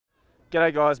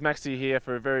G'day guys, Maxi here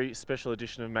for a very special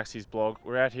edition of Maxi's Blog.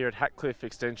 We're out here at Hatcliffe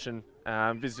Extension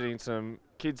visiting some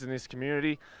kids in this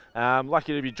community.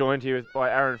 Lucky to be joined here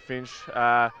by Aaron Finch.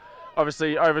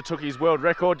 Obviously overtook his world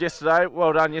record yesterday.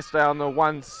 Well done yesterday on the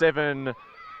 1-7-3?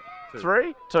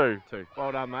 Two.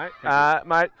 Well done, mate.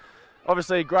 Mate,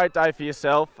 obviously a great day for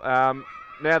yourself. Now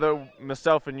that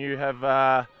myself and you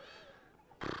have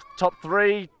top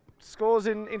 3 scores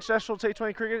in international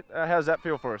T20 cricket, how does that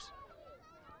feel for us?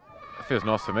 It feels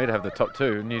nice for me to have the top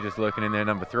 2 and you just lurking in there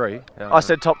number 3. I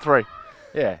said top 3.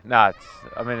 Yeah, no,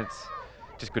 it's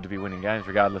just good to be winning games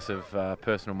regardless of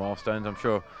personal milestones. I'm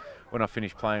sure when I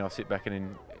finish playing I'll sit back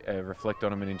and reflect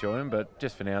on them and enjoy them, but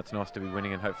just for now it's nice to be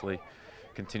winning and hopefully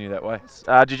continue that way.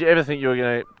 Did you ever think you were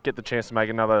going to get the chance to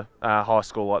make another high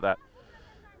score like that?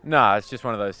 No, it's just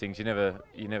one of those things. You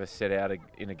never set out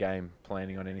in a game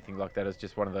planning on anything like that. It's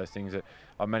just one of those things that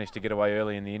I managed to get away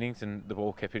early in the innings and the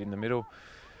ball kept hitting the middle.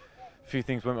 A few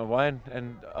things went my way,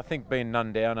 and I think being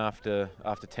none down after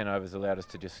 10 overs allowed us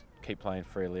to just keep playing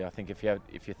freely. I think if you're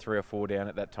 3 or 4 down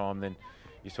at that time, then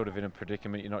you're sort of in a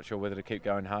predicament. You're not sure whether to keep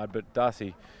going hard. But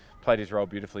Darcy played his role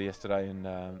beautifully yesterday,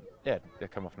 and yeah, they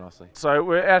come off nicely. So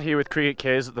we're out here with Cricket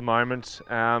Cares at the moment,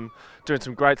 doing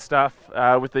some great stuff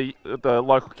with the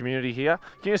local community here.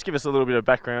 Can you just give us a little bit of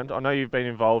background? I know you've been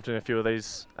involved in a few of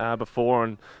these before,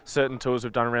 and certain tours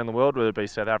we've done around the world, whether it be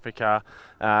South Africa,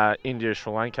 India,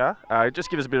 Sri Lanka. Just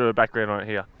give us a bit of a background on it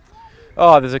here.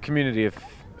 Oh, there's a community of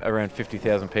around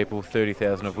 50,000 people,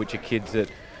 30,000 of which are kids that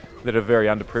are very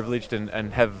underprivileged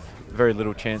and have very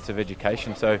little chance of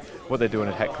education. So what they're doing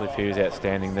at Hatcliffe here is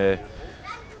outstanding. They're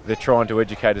trying to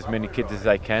educate as many kids as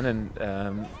they can,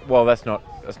 and while that's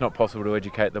not possible to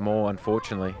educate them all,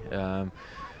 unfortunately,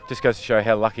 just goes to show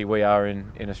how lucky we are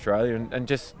in Australia, and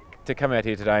just to come out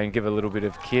here today and give a little bit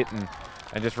of kit and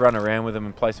just run around with them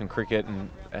and play some cricket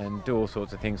and do all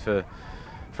sorts of things for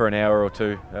an hour or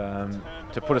two,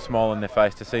 to put a smile on their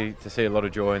face, to see a lot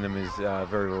of joy in them is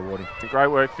very rewarding. Great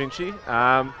work, Finchy.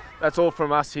 That's all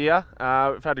from us here.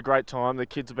 We've had a great time. The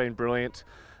kids have been brilliant.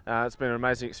 It's been an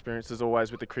amazing experience as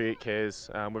always with the Cricket Cares.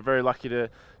 We're very lucky to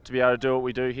be able to do what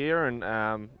we do here, and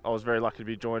I was very lucky to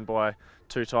be joined by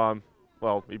 2-time,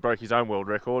 well, he broke his own world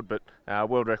record, but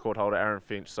world record holder Aaron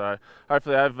Finch. So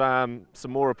hopefully I have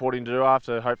some more reporting to do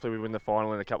after. Hopefully we win the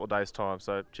final in a couple of days' time.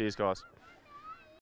 So cheers, guys.